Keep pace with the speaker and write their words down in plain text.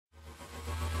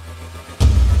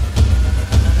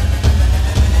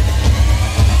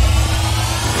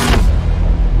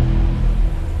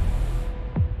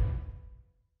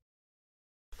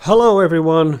Hello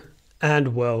everyone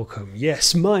and welcome.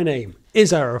 Yes, my name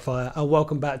is Arrowfire and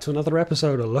welcome back to another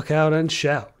episode of Look Out and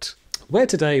Shout, where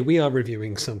today we are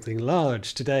reviewing something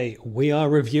large. Today we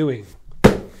are reviewing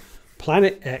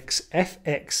Planet X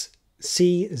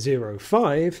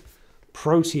PX-C05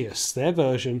 Proteus, their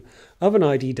version of an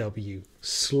IDW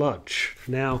Sludge.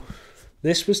 Now,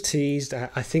 this was teased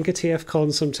at I think a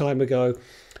TFCon some time ago,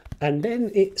 and then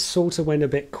it sort of went a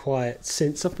bit quiet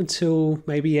since up until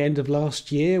maybe end of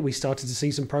last year. We started to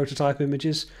see some prototype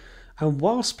images. And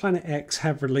whilst Planet X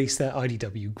have released their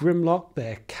IDW Grimlock,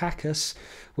 their Cacus,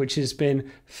 which has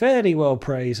been fairly well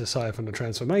praised aside from the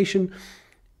transformation,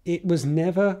 it was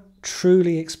never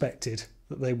truly expected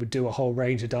that they would do a whole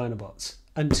range of Dinobots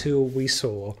until we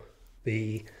saw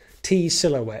the T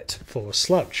silhouette for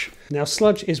Sludge. Now,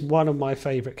 Sludge is one of my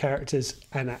favourite characters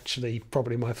and actually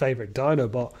probably my favourite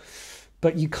Dinobot,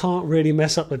 but you can't really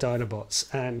mess up the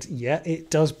Dinobots. And yeah, it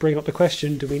does bring up the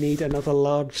question, do we need another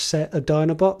large set of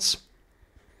Dinobots?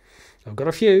 I've got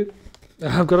a few,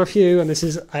 and this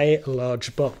is a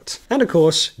large bot. And of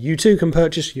course, you too can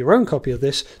purchase your own copy of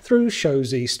this through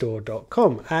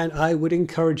ShowZStore.com. And I would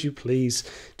encourage you please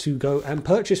to go and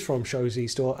purchase from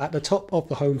ShowZStore at the top of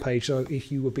the homepage. So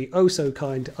if you would be oh so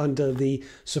kind, under the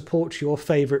support your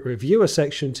favorite reviewer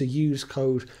section, to use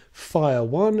code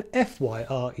FIRE1,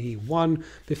 FYRE1,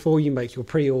 before you make your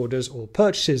pre-orders or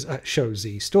purchases at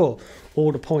ShowZStore.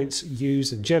 All the points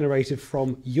used and generated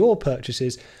from your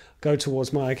purchases go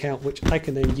towards my account, which I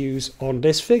can then use on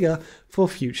this figure for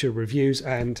future reviews,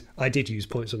 and I did use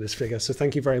points on this figure, so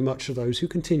thank you very much for those who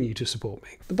continue to support me.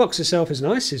 The box itself is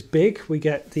nice, it's big. We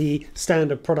get the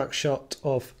standard product shot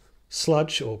of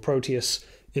Sludge, or Proteus,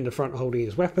 in the front holding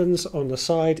his weapons. On the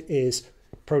side is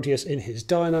Proteus in his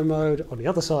Dino Mode, on the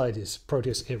other side is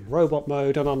Proteus in Robot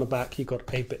Mode, and on the back you've got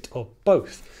a bit of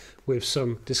both, with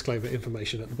some disclaimer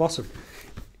information at the bottom.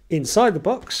 Inside the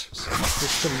box is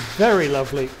some very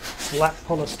lovely flat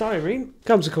polystyrene.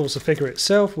 Comes of course the figure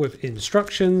itself with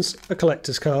instructions, a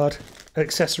collector's card,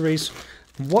 accessories.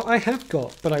 What I have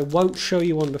got, but I won't show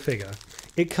you on the figure,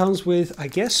 it comes with, I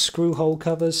guess, screw hole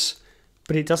covers,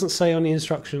 but it doesn't say on the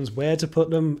instructions where to put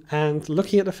them. And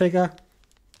looking at the figure,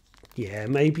 yeah,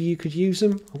 maybe you could use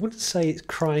them. I wouldn't say it's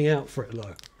crying out for it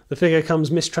though. The figure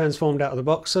comes mistransformed out of the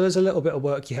box, so there's a little bit of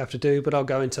work you have to do, but I'll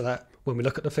go into that when we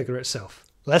look at the figure itself.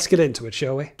 Let's get into it,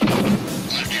 shall we?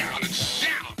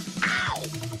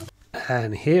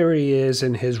 And here he is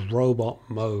in his robot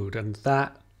mode, and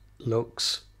that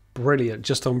looks brilliant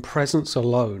just on presence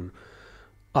alone.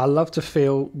 I love to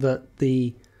feel that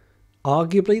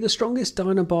arguably the strongest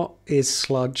Dinobot is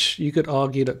Sludge. You could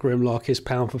argue that Grimlock is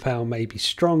pound for pound maybe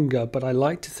stronger, but I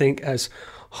like to think as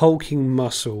hulking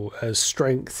muscle, as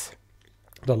strength,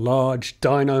 the large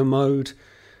Dino Mode,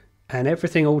 and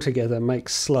everything all together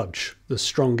makes Sludge the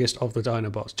strongest of the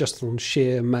Dinobots, just on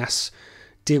sheer mass,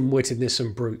 dim-wittedness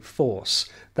and brute force.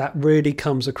 That really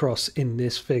comes across in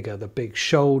this figure. The big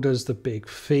shoulders, the big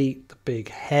feet, the big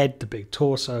head, the big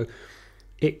torso.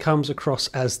 It comes across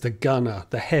as the gunner,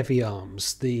 the heavy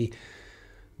arms, the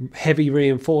heavy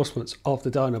reinforcements of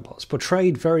the Dinobots,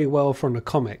 portrayed very well from the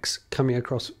comics, coming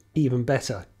across even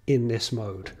better in this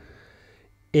mode.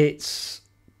 Its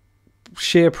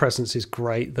sheer presence is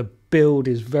great. The build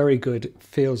is very good. It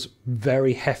feels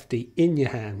very hefty in your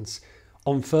hands.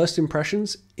 On first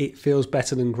impressions, it feels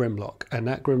better than Grimlock, and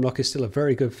that Grimlock is still a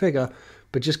very good figure,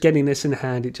 but just getting this in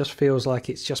hand, it just feels like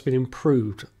it's just been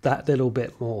improved that little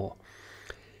bit more.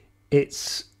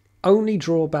 Its only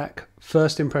drawback,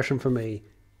 first impression for me,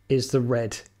 is the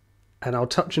red, and I'll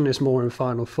touch on this more in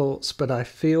final thoughts, but I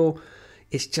feel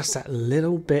it's just that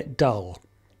little bit dull.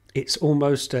 It's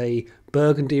almost a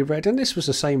burgundy red, and this was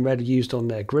the same red used on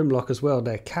their Grimlock as well,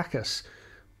 their Cacus,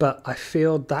 but I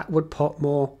feel that would pop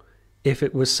more if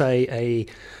it was, say, a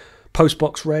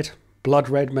postbox red, blood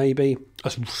red maybe, a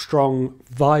strong,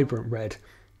 vibrant red.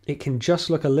 It can just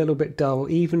look a little bit dull.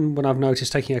 Even when I've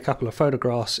noticed taking a couple of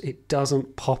photographs, it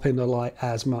doesn't pop in the light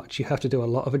as much. You have to do a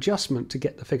lot of adjustment to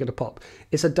get the figure to pop.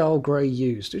 It's a dull grey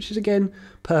used, which is again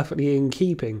perfectly in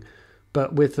keeping,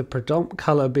 but with the predominant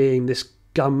colour being this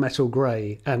gunmetal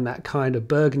grey and that kind of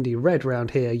burgundy red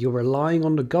around here, you're relying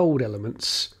on the gold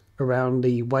elements around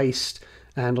the waist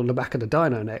and on the back of the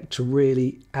dino neck to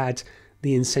really add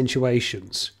the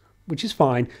accentuations, which is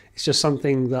fine. It's just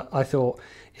something that I thought,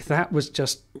 if that was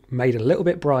just made a little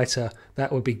bit brighter,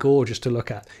 that would be gorgeous to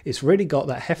look at. It's really got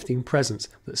that hefting presence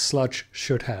that Sludge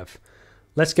should have.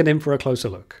 Let's get in for a closer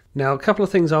look. Now, a couple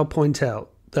of things I'll point out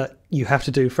that you have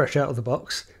to do fresh out of the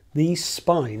box. These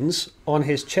spines on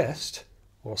his chest,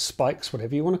 or spikes,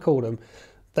 whatever you want to call them,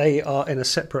 They are in a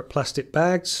separate plastic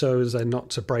bag so as they're not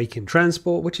to break in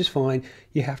transport, which is fine.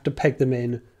 You have to peg them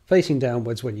in facing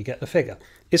downwards when you get the figure.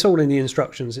 It's all in the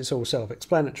instructions, it's all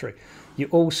self-explanatory. You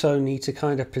also need to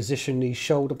kind of position these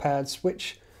shoulder pads,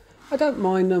 which I don't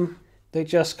mind them. They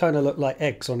just kind of look like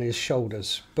eggs on his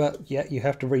shoulders. But yeah, you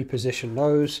have to reposition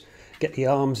those, get the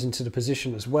arms into the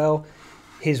position as well.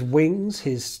 His wings,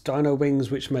 his dino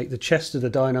wings, which make the chest of the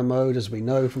Dino Mode, as we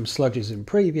know from sludges in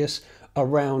previous, are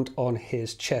round on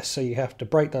his chest. So you have to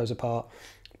break those apart.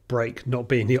 Break not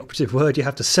being the operative word, you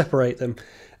have to separate them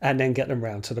and then get them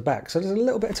round to the back. So there's a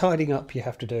little bit of tidying up you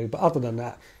have to do, but other than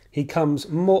that, he comes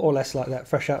more or less like that,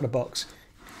 fresh out of the box.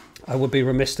 I would be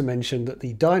remiss to mention that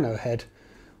the dino head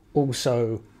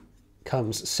also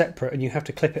comes separate, and you have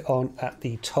to clip it on at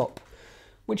the top,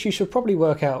 which you should probably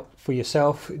work out for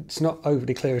yourself. It's not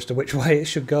overly clear as to which way it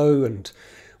should go and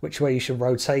which way you should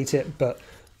rotate it, but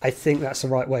I think that's the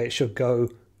right way it should go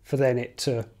for then it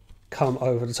to come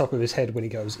over the top of his head when he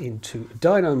goes into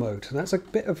Dino Mode. And that's a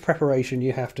bit of preparation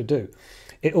you have to do.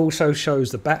 It also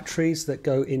shows the batteries that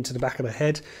go into the back of the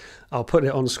head. I'll put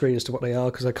it on screen as to what they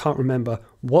are because I can't remember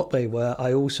what they were.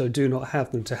 I also do not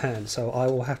have them to hand, so I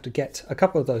will have to get a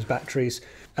couple of those batteries.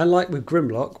 And like with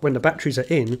Grimlock, when the batteries are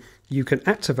in, you can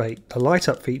activate the light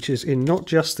up features in not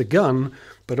just the gun,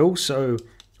 but also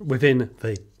within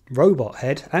the robot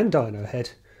head and dino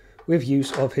head with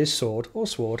use of his sword or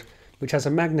sword, which has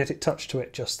a magnetic touch to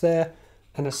it just there,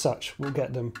 and as such will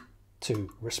get them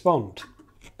to respond.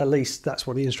 At least that's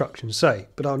what the instructions say,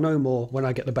 but I'll know more when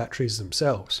I get the batteries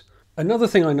themselves. Another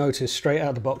thing I noticed straight out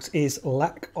of the box is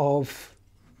lack of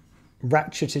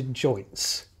ratcheted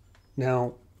joints.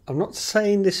 Now, I'm not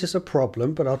saying this is a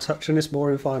problem, but I'll touch on this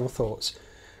more in final thoughts.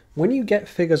 When you get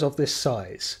figures of this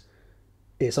size,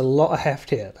 it's a lot of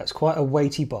heft here. That's quite a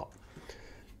weighty bot.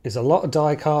 There's a lot of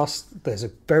die cast, there's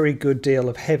a very good deal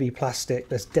of heavy plastic,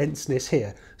 there's denseness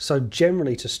here. So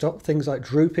generally, to stop things like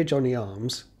droopage on the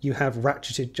arms, you have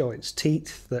ratcheted joints,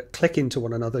 teeth that click into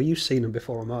one another. You've seen them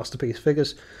before on Masterpiece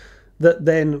figures, that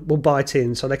then will bite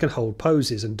in so they can hold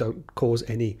poses and don't cause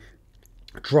any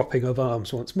dropping of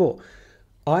arms once more.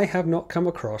 I have not come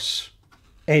across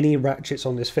any ratchets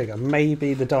on this figure,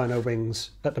 maybe the dino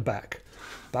wings at the back.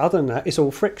 But other than that, it's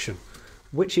all friction,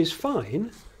 which is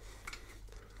fine.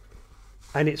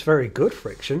 And it's very good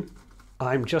friction.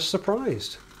 I'm just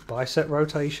surprised. Bicep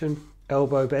rotation,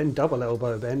 elbow bend, double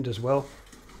elbow bend as well.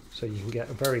 So you can get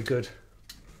a very good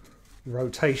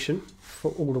rotation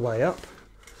for all the way up.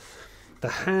 The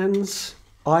hands,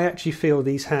 I actually feel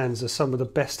these hands are some of the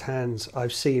best hands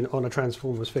I've seen on a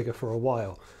Transformers figure for a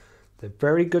while. They're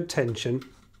very good tension.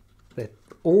 They're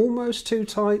almost too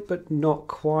tight, but not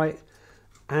quite.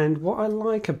 And what I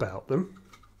like about them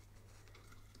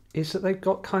is that they've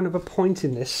got kind of a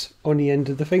pointiness on the end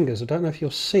of the fingers. I don't know if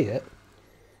you'll see it,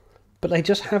 but they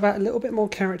just have a little bit more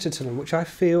character to them, which I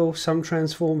feel some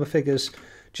Transformer figures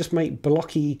just make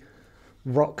blocky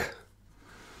rock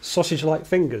sausage-like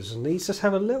fingers, and these just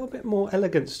have a little bit more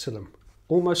elegance to them,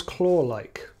 almost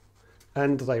claw-like.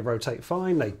 And they rotate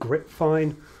fine, they grip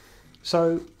fine.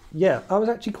 So yeah, I was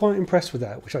actually quite impressed with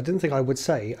that, which I didn't think I would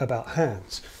say about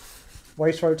hands.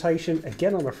 Waist rotation,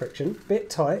 again on a friction, bit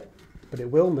tight, but it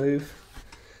will move.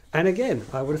 And again,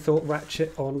 I would have thought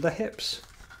ratchet on the hips,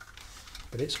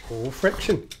 but it's all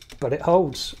friction, but it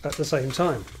holds at the same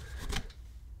time.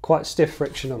 Quite stiff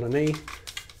friction on the knee.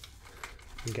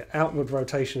 You get outward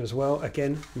rotation as well.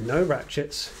 Again, no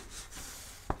ratchets.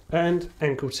 And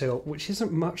ankle tilt, which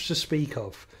isn't much to speak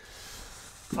of.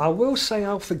 I will say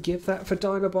I'll forgive that for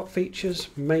Dinobot features,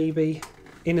 maybe,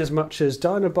 in as much as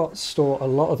Dinobots store a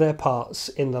lot of their parts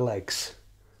in the legs.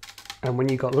 And when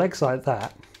you've got legs like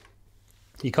that,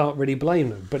 you can't really blame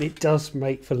them, but it does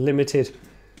make for limited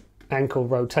ankle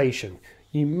rotation.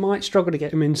 You might struggle to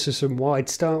get them into some wide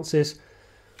stances,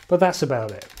 but that's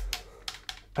about it.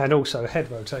 And also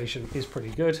head rotation is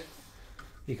pretty good.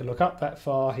 He can look up that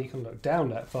far, he can look down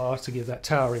that far to give that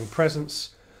towering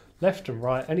presence, left and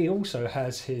right, and he also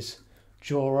has his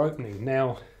jaw opening.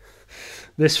 Now,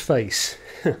 this face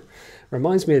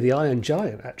reminds me of the Iron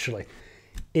Giant, actually.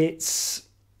 It's,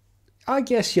 I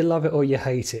guess you love it or you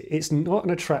hate it. It's not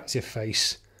an attractive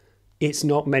face. It's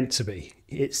not meant to be.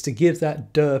 It's to give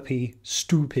that derpy,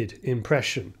 stupid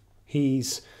impression.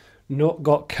 He's not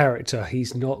got character.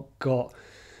 He's not got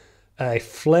a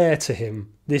flair to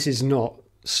him. This is not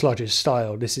Sludge's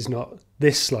style. This is not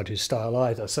this Sludge's style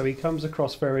either. So he comes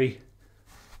across very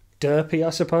derpy,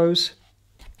 I suppose.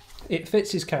 It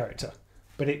fits his character,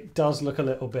 but it does look a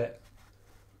little bit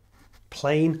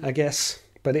plain, I guess.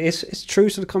 But it's true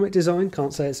to the comic design.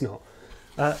 Can't say it's not.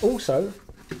 Also,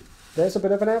 there's a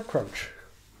bit of an out crunch.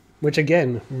 which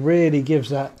again really gives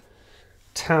that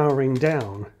towering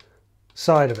down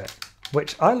side of it,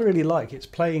 which I really like. It's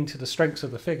playing to the strengths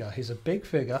of the figure. He's a big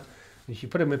figure. If you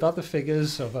put him with other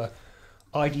figures of a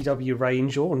IDW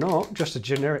range or not, just a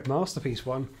generic masterpiece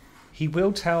one, he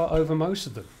will tower over most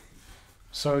of them.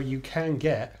 So you can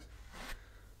get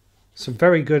some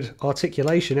very good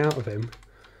articulation out of him,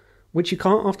 which you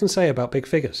can't often say about big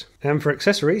figures. And for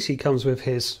accessories, he comes with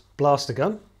his blaster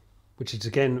gun, which is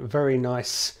again a very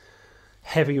nice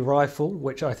heavy rifle,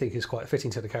 which I think is quite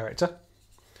fitting to the character.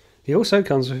 He also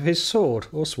comes with his sword,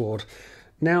 or sword.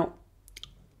 Now,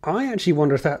 I actually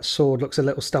wonder if that sword looks a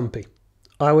little stumpy.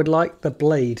 I would like the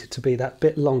blade to be that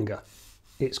bit longer.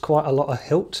 It's quite a lot of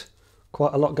hilt,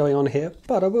 quite a lot going on here,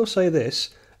 but I will say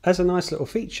this, as a nice little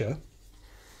feature,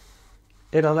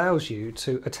 it allows you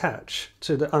to attach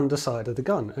to the underside of the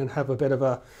gun and have a bit of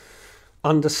a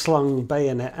underslung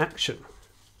bayonet action,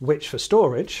 which for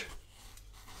storage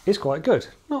is quite good.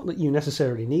 Not that you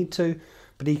necessarily need to,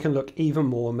 but he can look even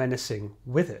more menacing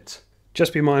with it.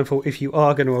 Just be mindful, if you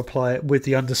are going to apply it with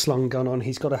the underslung gun on,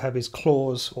 he's got to have his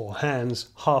claws or hands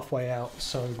halfway out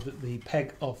so that the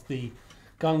peg of the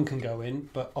gun can go in,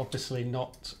 but obviously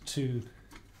not to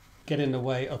get in the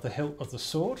way of the hilt of the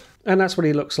sword. And that's what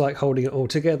he looks like holding it all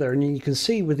together. And you can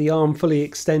see with the arm fully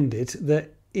extended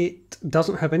that it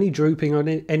doesn't have any drooping on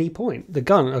any point. The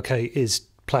gun, okay, is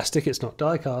plastic, it's not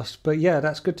die cast, but yeah,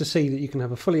 that's good to see that you can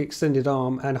have a fully extended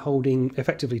arm and holding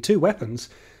effectively two weapons,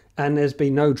 and there's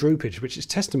been no droopage, which is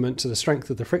testament to the strength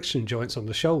of the friction joints on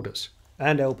the shoulders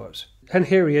and elbows. And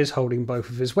here he is holding both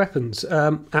of his weapons.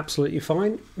 Absolutely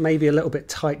fine. Maybe a little bit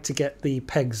tight to get the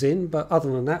pegs in, but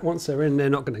other than that, once they're in, they're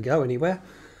not going to go anywhere.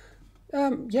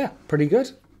 Yeah, pretty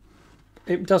good.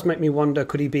 It does make me wonder,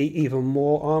 could he be even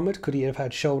more armoured? Could he have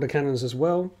had shoulder cannons as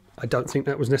well? I don't think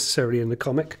that was necessary in the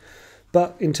comic.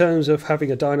 But in terms of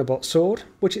having a Dinobot sword,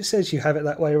 which it says you have it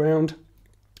that way around,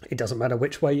 it doesn't matter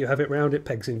which way you have it round, it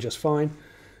pegs in just fine.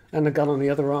 And the gun on the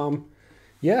other arm,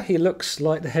 yeah, he looks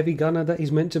like the heavy gunner that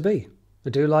he's meant to be. I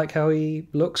do like how he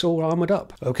looks all armoured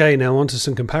up. Okay, now on to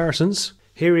some comparisons.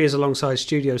 Here he is alongside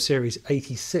Studio Series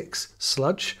 86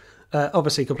 Sludge.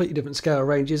 Obviously completely different scale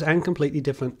ranges and completely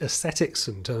different aesthetics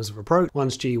in terms of approach.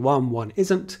 One's G1, one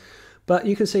isn't. But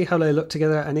you can see how they look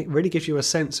together, and it really gives you a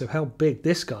sense of how big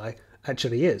this guy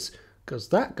actually is. Because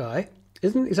that guy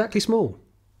isn't exactly small,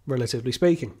 relatively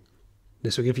speaking.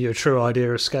 This will give you a true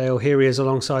idea of scale. Here he is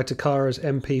alongside Takara's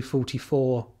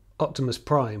MP44 Optimus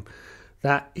Prime.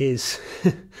 That is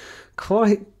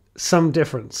quite some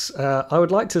difference. I would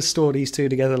like to store these two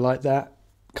together like that,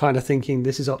 kind of thinking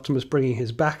this is Optimus bringing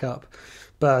his back up.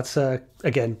 But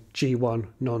again, G1,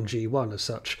 non-G1 as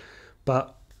such.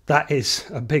 But that is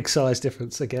a big size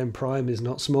difference. Again, Prime is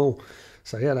not small.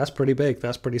 So yeah, that's pretty big.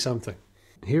 That's pretty something.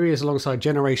 Here he is alongside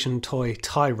Generation Toy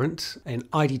Tyrant, an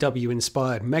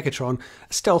IDW-inspired Megatron,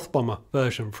 a stealth bomber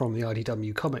version from the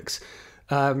IDW comics.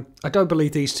 I don't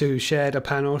believe these two shared a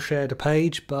panel, shared a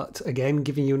page, but again,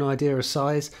 giving you an idea of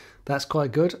size, that's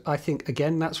quite good. I think,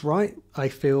 again, that's right. I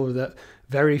feel that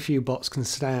very few bots can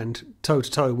stand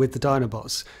toe-to-toe with the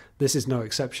Dinobots. This is no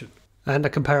exception. And a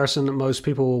comparison that most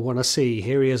people will want to see.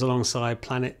 Here he is alongside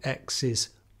Planet X's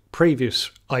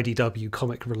previous IDW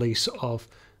comic release of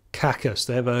Cacus,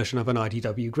 their version of an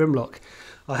IDW Grimlock.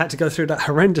 I had to go through that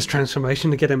horrendous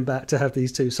transformation to get him back to have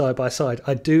these two side by side.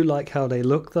 I do like how they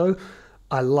look though.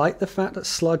 I like the fact that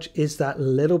Sludge is that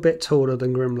little bit taller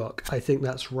than Grimlock. I think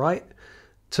that's right.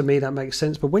 To me that makes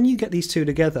sense. But when you get these two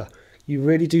together, you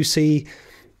really do see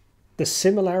the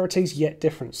similarities yet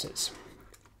differences.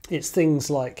 It's things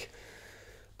like,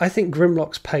 I think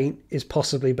Grimlock's paint is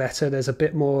possibly better. There's a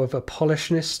bit more of a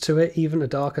polishness to it, even the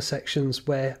darker sections,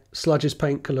 where Sludge's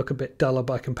paint can look a bit duller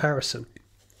by comparison.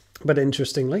 But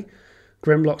interestingly,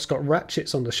 Grimlock's got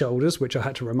ratchets on the shoulders, which I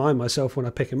had to remind myself when I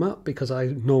pick him up because I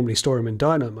normally store him in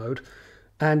Dino Mode,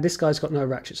 and this guy's got no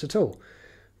ratchets at all.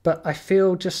 But I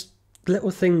feel just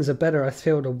little things are better. I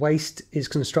feel the waist is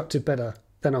constructed better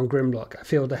than on Grimlock. I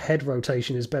feel the head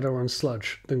rotation is better on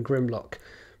Sludge than Grimlock.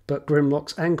 But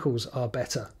Grimlock's ankles are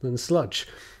better than Sludge.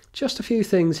 Just a few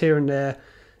things here and there.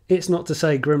 It's not to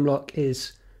say Grimlock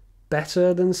is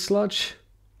better than Sludge.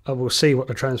 I will see what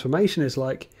the transformation is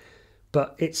like.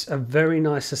 But it's a very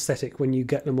nice aesthetic when you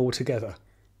get them all together.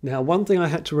 Now, one thing I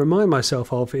had to remind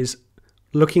myself of is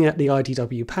looking at the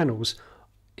IDW panels.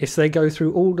 If they go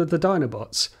through all of the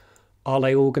Dinobots, are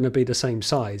they all going to be the same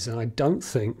size? And I don't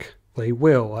think they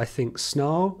will. I think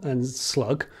Snarl and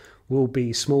Slug will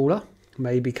be smaller.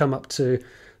 Maybe come up to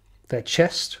their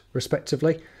chest,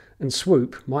 respectively, and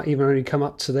Swoop might even only come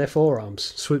up to their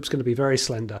forearms. Swoop's going to be very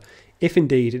slender, if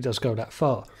indeed it does go that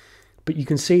far. But you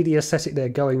can see the aesthetic they're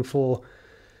going for.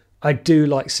 I do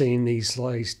like seeing these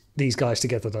guys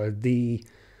together though. The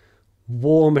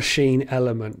war machine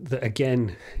element that,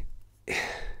 again,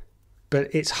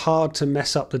 but it's hard to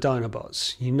mess up the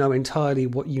Dinobots. You know entirely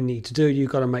what you need to do.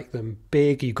 You've got to make them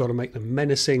big, you've got to make them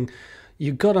menacing,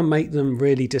 you've got to make them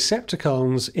really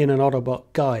Decepticons in an Autobot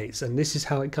guise, and this is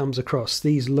how it comes across.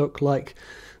 These look like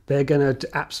they're going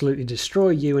to absolutely destroy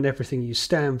you and everything you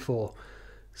stand for.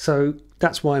 So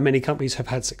that's why many companies have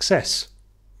had success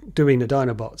doing the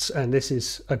Dinobots, and this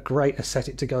is a great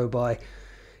aesthetic to go by.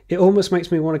 It almost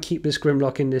makes me want to keep this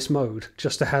Grimlock in this mode,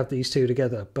 just to have these two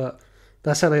together, but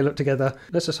that's how they look together.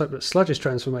 Let's just hope that Sludge's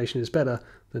transformation is better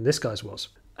than this guy's was.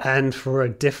 And for a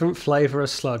different flavour of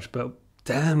Sludge, but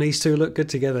damn, these two look good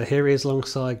together. Here he is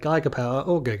alongside Geiger Power,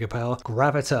 or Giga Power,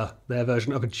 Gravita, their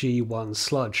version of a G1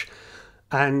 Sludge.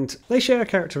 And they share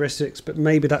characteristics, but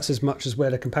maybe that's as much as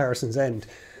where the comparisons end.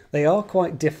 They are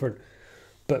quite different,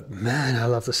 but man, I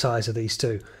love the size of these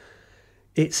two.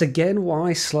 It's again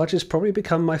why Sludge has probably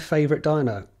become my favourite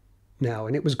dino now,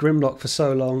 and it was Grimlock for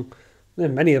so long.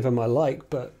 And many of them I like,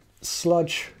 but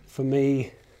Sludge, for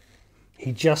me,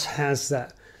 he just has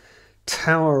that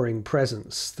towering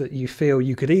presence that you feel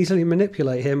you could easily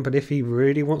manipulate him, but if he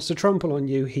really wants to trample on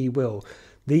you, he will.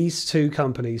 These two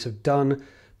companies have done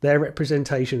their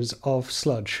representations of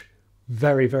Sludge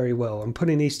very, very well, and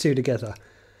putting these two together,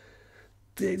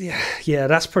 yeah,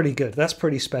 that's pretty good. That's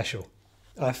pretty special.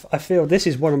 I feel this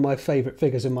is one of my favourite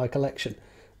figures in my collection.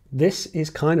 This is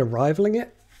kind of rivaling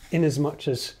it in as much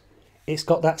as it's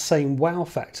got that same wow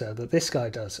factor that this guy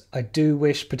does. I do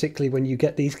wish, particularly when you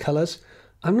get these colours,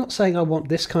 I'm not saying I want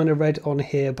this kind of red on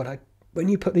here, but when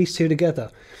you put these two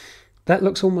together, that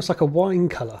looks almost like a wine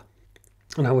colour.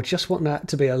 And I would just want that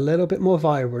to be a little bit more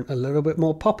vibrant, a little bit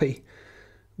more poppy.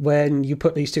 When you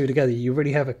put these two together, you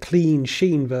really have a clean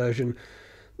sheen version,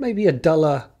 maybe a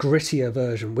duller, grittier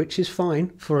version, which is fine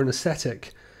for an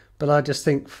aesthetic. But I just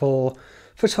think for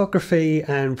photography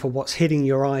and for what's hitting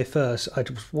your eye first, I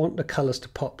just want the colours to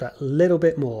pop that little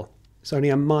bit more. It's only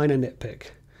a minor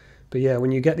nitpick. But yeah,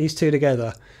 when you get these two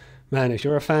together, man, if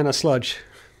you're a fan of Sludge,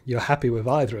 you're happy with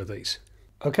either of these.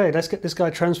 Okay, let's get this guy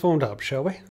transformed up, shall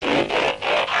we?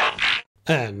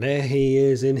 And there he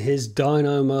is in his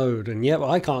Dino mode. And yep,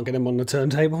 I can't get him on the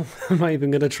turntable. I'm not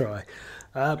even going to try.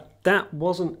 That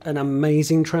wasn't an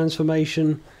amazing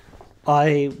transformation.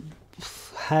 I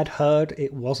had heard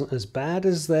it wasn't as bad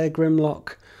as their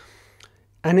Grimlock.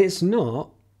 And it's not,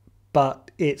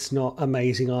 but it's not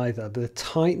amazing either. The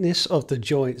tightness of the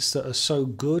joints that are so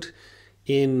good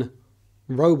in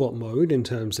robot mode, in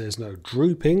terms there's no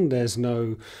drooping, there's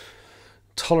no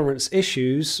tolerance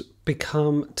issues,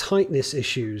 become tightness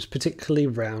issues, particularly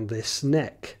around this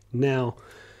neck. Now,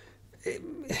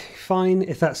 fine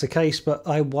if that's the case, but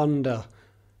I wonder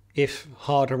if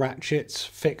harder ratchets,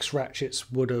 fixed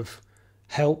ratchets would have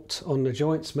helped on the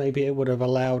joints. Maybe it would have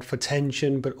allowed for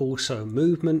tension but also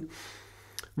movement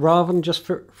rather than just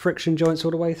friction joints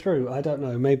all the way through. I don't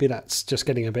know, maybe that's just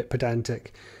getting a bit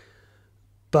pedantic.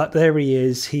 But there he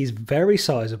is. He's very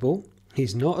sizable.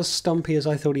 He's not as stumpy as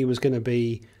I thought he was going to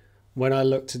be when I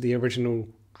looked at the original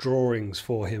drawings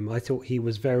for him. I thought he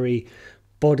was very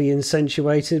body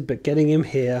accentuated, but getting him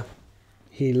here,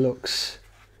 he looks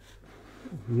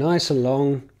nice and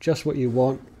long, just what you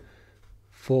want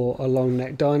for a long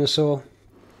neck dinosaur.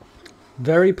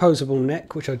 Very poseable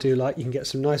neck, which I do like. You can get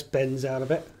some nice bends out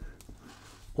of it,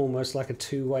 almost like a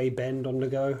two-way bend on the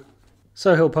go.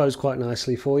 So he'll pose quite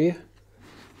nicely for you.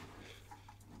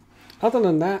 Other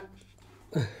than that,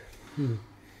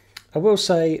 I will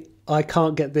say I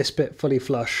can't get this bit fully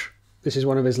flush. This is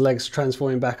one of his legs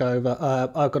transforming back over.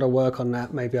 I've got to work on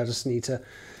that. Maybe I just need to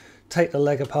take the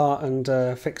leg apart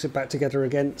and fix it back together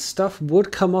again. Stuff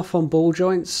would come off on ball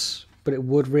joints, but it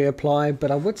would reapply. But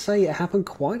I would say it happened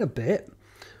quite a bit,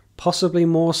 possibly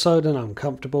more so than I'm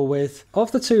comfortable with.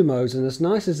 Of the two modes, and as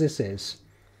nice as this is,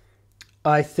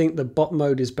 I think the bot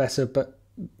mode is better, but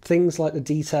things like the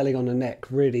detailing on the neck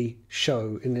really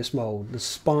show in this mold. The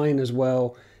spine as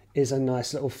well is a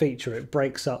nice little feature. It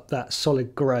breaks up that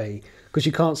solid grey because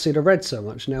you can't see the red so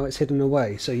much. Now it's hidden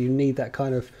away, so you need that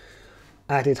kind of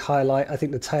added highlight. I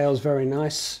think the tail's very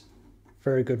nice,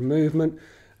 very good movement.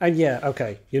 And yeah,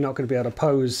 okay, you're not going to be able to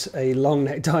pose a long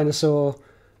neck dinosaur,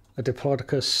 a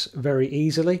Diplodocus, very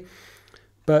easily.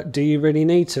 But do you really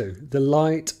need to? The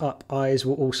light up eyes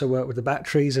will also work with the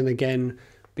batteries, and again,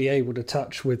 be able to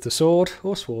touch with the sword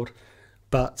or sword.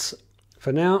 But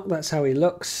for now, that's how he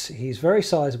looks. He's very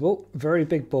sizable, very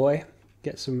big boy.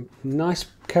 Get some nice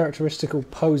characteristical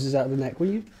poses out of the neck.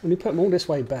 When you put him all this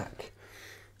way back,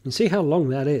 you see how long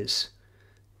that is.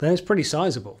 There's pretty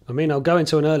sizable. I mean, I'll go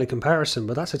into an early comparison,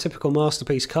 but that's a typical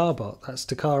Masterpiece Carbot. That's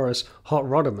Takara's Hot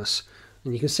Rodimus.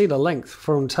 And you can see the length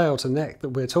from tail to neck that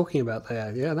we're talking about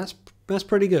there. Yeah, that's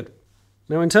pretty good.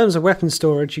 Now, in terms of weapon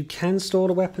storage, you can store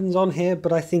the weapons on here,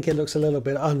 but I think it looks a little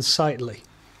bit unsightly,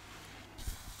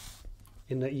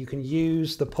 in that you can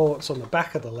use the ports on the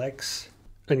back of the legs.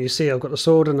 And you see I've got the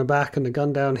sword in the back and the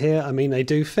gun down here. I mean, they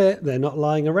do fit. They're not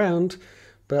lying around,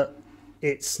 but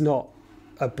it's not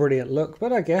a brilliant look.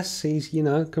 But I guess he's, you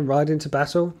know, can ride into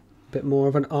battle. A bit more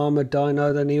of an armoured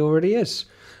dino than he already is.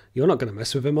 You're not going to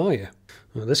mess with him, are you?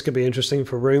 Well, this could be interesting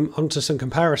for room. Onto some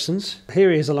comparisons. Here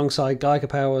he is alongside Geiger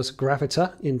Power's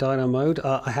Gravitor in Dino Mode.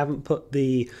 I haven't put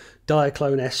the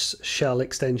Diaclone S shell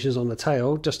extensions on the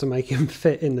tail just to make him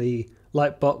fit in the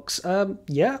light box.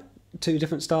 Yeah, two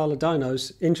different style of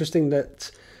dinos. Interesting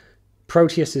that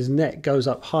Proteus's neck goes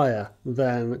up higher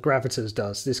than Gravitor's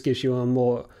does. This gives you a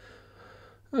more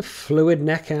fluid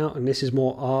neck out, and this is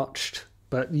more arched.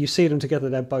 But you see them together,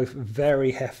 they're both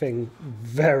very heffing,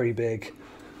 very big.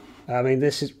 I mean,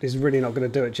 this is really not going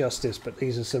to do it justice, but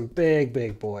these are some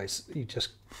big boys.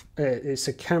 It's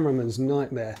a cameraman's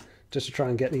nightmare just to try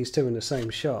and get these two in the same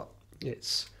shot.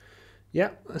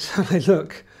 Yeah, that's how they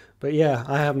look. But yeah,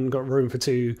 I haven't got room for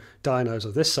two dinos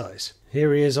of this size.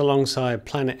 Here he is alongside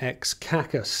Planet X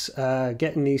Cacus.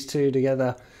 Getting these two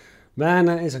together, man,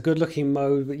 that is a good looking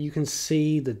mode, but you can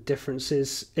see the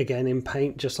differences again in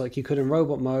paint, just like you could in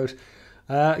robot mode.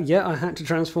 Yeah, I had to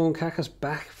transform Cacus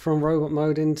back from robot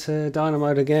mode into Dino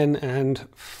mode again, and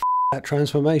f that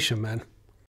transformation, man.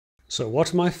 So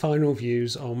what are my final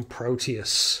views on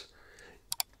Proteus?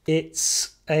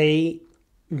 It's a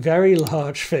very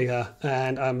large figure,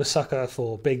 and I'm a sucker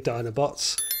for big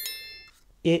Dinobots.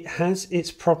 It has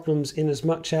its problems in as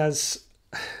much as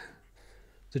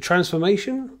the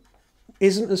transformation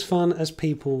isn't as fun as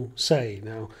people say.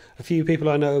 Now, a few people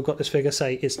I know have got this figure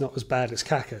say it's not as bad as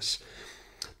Cacus.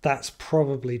 That's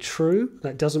probably true.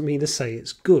 That doesn't mean to say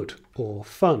it's good or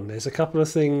fun. There's a couple of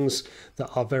things that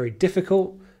are very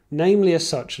difficult, namely as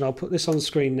such, and I'll put this on the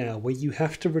screen now, where you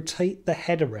have to rotate the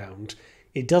head around.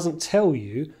 It doesn't tell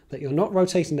you that you're not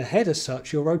rotating the head as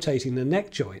such, you're rotating the neck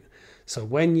joint. So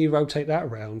when you rotate that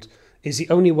around is the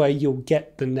only way you'll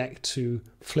get the neck to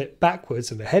flip backwards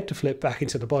and the head to flip back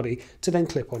into the body to then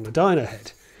clip on the dino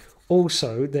head.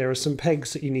 Also, there are some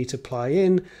pegs that you need to ply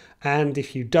in, and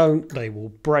if you don't, they will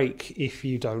break if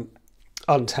you don't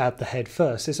untab the head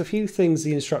first. There's a few things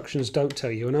the instructions don't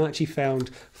tell you, and I actually found,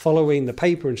 following the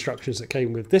paper instructions that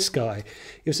came with this guy,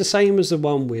 it was the same as the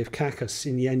one with Cacus.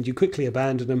 In the end, you quickly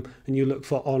abandon them and you look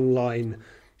for online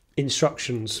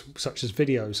instructions, such as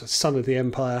videos. Son of the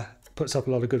Empire puts up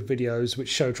a lot of good videos which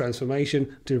show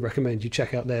transformation. Do recommend you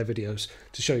check out their videos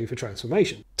to show you for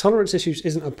transformation. Tolerance issues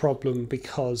isn't a problem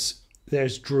because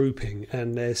there's drooping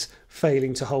and there's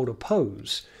failing to hold a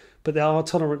pose. But there are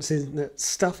tolerances in that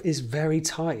stuff is very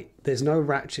tight. There's no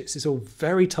ratchets. It's all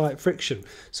very tight friction.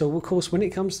 So, of course, when it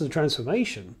comes to the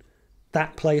transformation,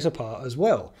 that plays a part as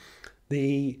well.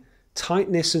 The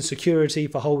tightness and security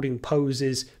for holding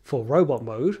poses for robot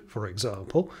mode, for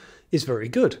example, is very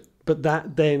good. But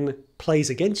that then plays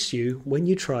against you when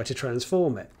you try to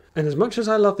transform it. And as much as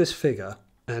I love this figure,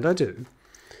 and I do,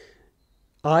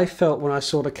 I felt when I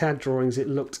saw the CAD drawings it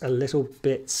looked a little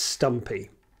bit stumpy.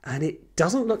 And it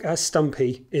doesn't look as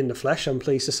stumpy in the flesh, I'm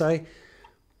pleased to say,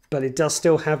 but it does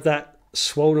still have that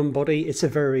swollen body. It's a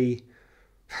very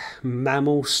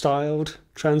mammal-styled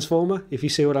transformer, if you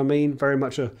see what I mean. Very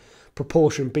much a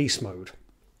proportion beast mode.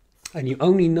 And you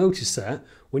only notice that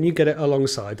when you get it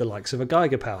alongside the likes of a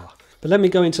Geiger Power. But let me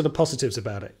go into the positives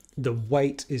about it. The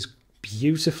weight is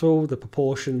beautiful. The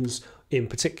proportions, in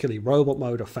particularly robot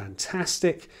mode, are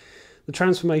fantastic. The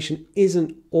transformation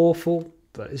isn't awful,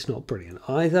 but it's not brilliant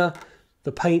either.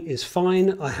 The paint is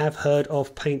fine. I have heard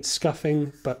of paint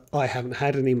scuffing, but I haven't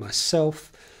had any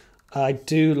myself. I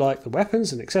do like the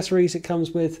weapons and accessories it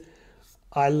comes with.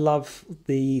 I love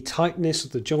the tightness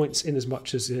of the joints in as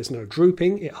much as there's no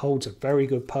drooping. It holds a very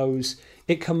good pose.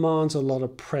 It commands a lot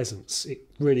of presence. It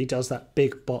really does that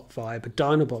big bot vibe, a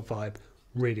Dinobot vibe,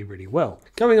 really well.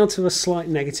 Going on to a slight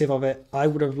negative of it, I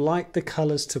would have liked the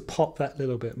colours to pop that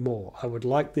little bit more. I would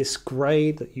like this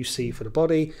grey that you see for the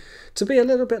body to be a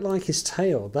little bit like his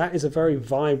tail. That is a very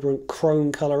vibrant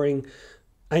chrome colouring,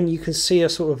 and you can see a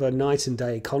sort of a night and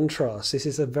day contrast. This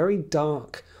is a very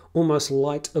dark, almost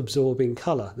light absorbing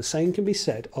colour. The same can be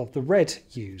said of the red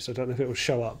used. I don't know if it will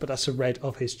show up, but that's a red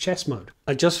of his chest mode.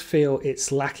 I just feel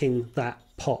it's lacking that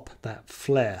pop, that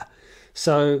flair.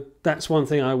 So that's one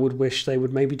thing I would wish they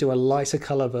would maybe do a lighter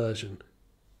colour version.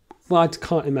 Well, I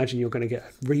can't imagine you're going to get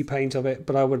a repaint of it,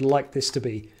 but I would like this to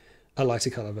be a lighter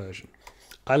colour version.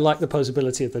 I like the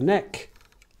posability of the neck.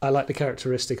 I like the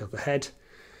characteristic of the head.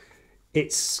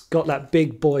 It's got that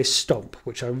big boy stomp,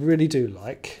 which I really do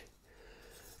like.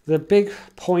 The big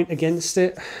point against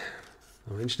it,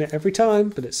 I mention it every time,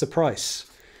 but it's the price.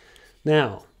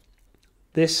 Now,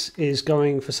 this is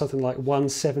going for something like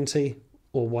 170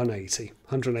 or 180,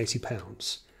 180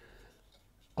 pounds.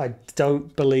 I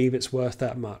don't believe it's worth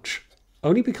that much.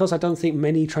 Only because I don't think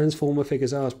many Transformer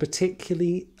figures are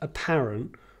particularly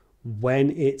apparent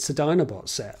when it's a Dinobot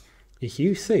set. If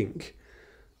you think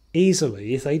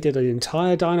easily, if they did an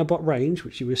entire Dinobot range,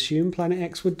 which you assume Planet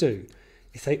X would do,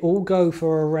 if they all go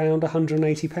for around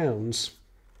 £180,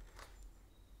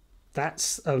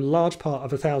 that's a large part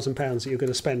of £1,000 that you're going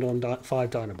to spend on 5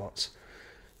 Dinobots.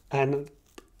 And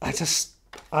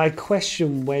I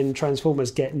question when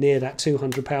Transformers get near that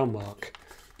 £200 mark.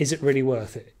 Is it really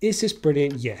worth it? Is this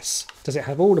brilliant? Yes. Does it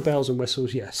have all the bells and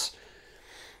whistles? Yes.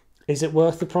 Is it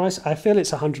worth the price? I feel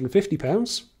it's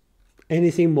 £150.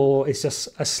 Anything more is just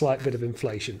a slight bit of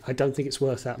inflation. I don't think it's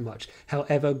worth that much,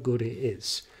 however good it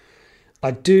is.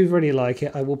 I do really like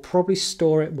it. I will probably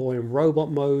store it more in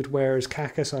robot mode, whereas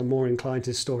Cacus I'm more inclined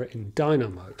to store it in Dino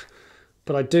mode.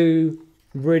 But I do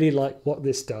really like what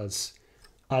this does.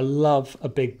 I love a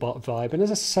big bot vibe, and as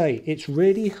I say, it's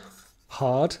really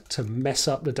hard to mess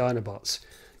up the Dinobots.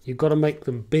 You've got to make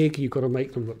them big, you've got to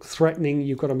make them look threatening,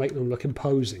 you've got to make them look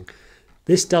imposing.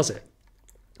 This does it,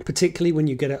 particularly when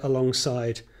you get it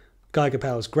alongside Geiger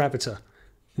Power's Gravitor.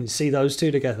 And you see those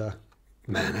two together,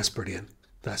 man, that's brilliant.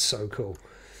 That's so cool.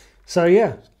 So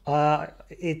yeah,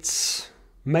 it's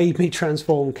made me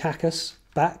transform Cacus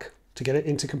back to get it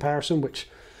into comparison, which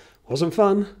wasn't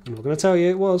fun. I'm not going to tell you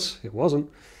it was. It wasn't.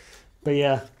 But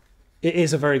yeah, it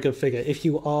is a very good figure. If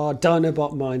you are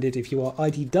Dinobot minded, if you are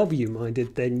IDW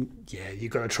minded, then yeah,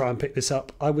 you've got to try and pick this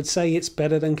up. I would say it's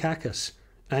better than Cacus.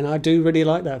 And I do really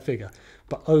like that figure.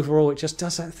 But overall, it just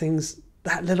does things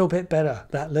that little bit better,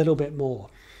 that little bit more.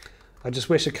 I just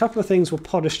wish a couple of things were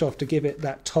polished off to give it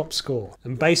that top score.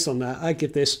 And based on that, I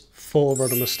give this 4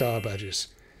 Rodimus Star badges.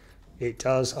 It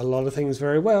does a lot of things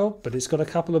very well, but it's got a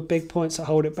couple of big points that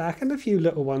hold it back and a few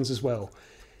little ones as well.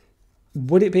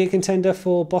 Would it be a contender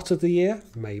for Bot of the Year?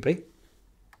 Maybe.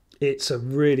 It's a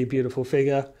really beautiful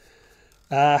figure.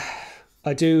 I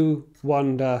do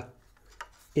wonder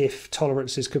if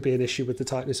tolerances could be an issue with the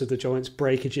tightness of the joints.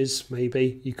 Breakages,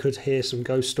 maybe. You could hear some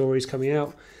ghost stories coming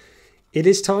out. It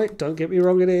is tight, don't get me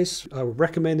wrong, it is. I would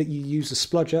recommend that you use a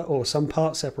spludger or some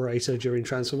part separator during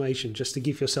transformation just to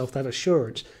give yourself that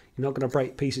assurance you're not going to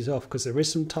break pieces off, because there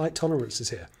is some tight tolerances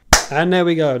here. And there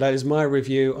we go, that is my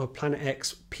review of Planet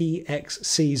X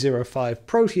PX-C05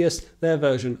 Proteus, their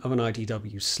version of an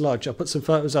IDW Sludge. I'll put some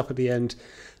photos up at the end.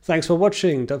 Thanks for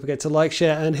watching, don't forget to like,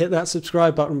 share and hit that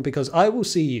subscribe button, because I will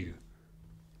see you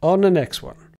on the next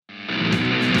one.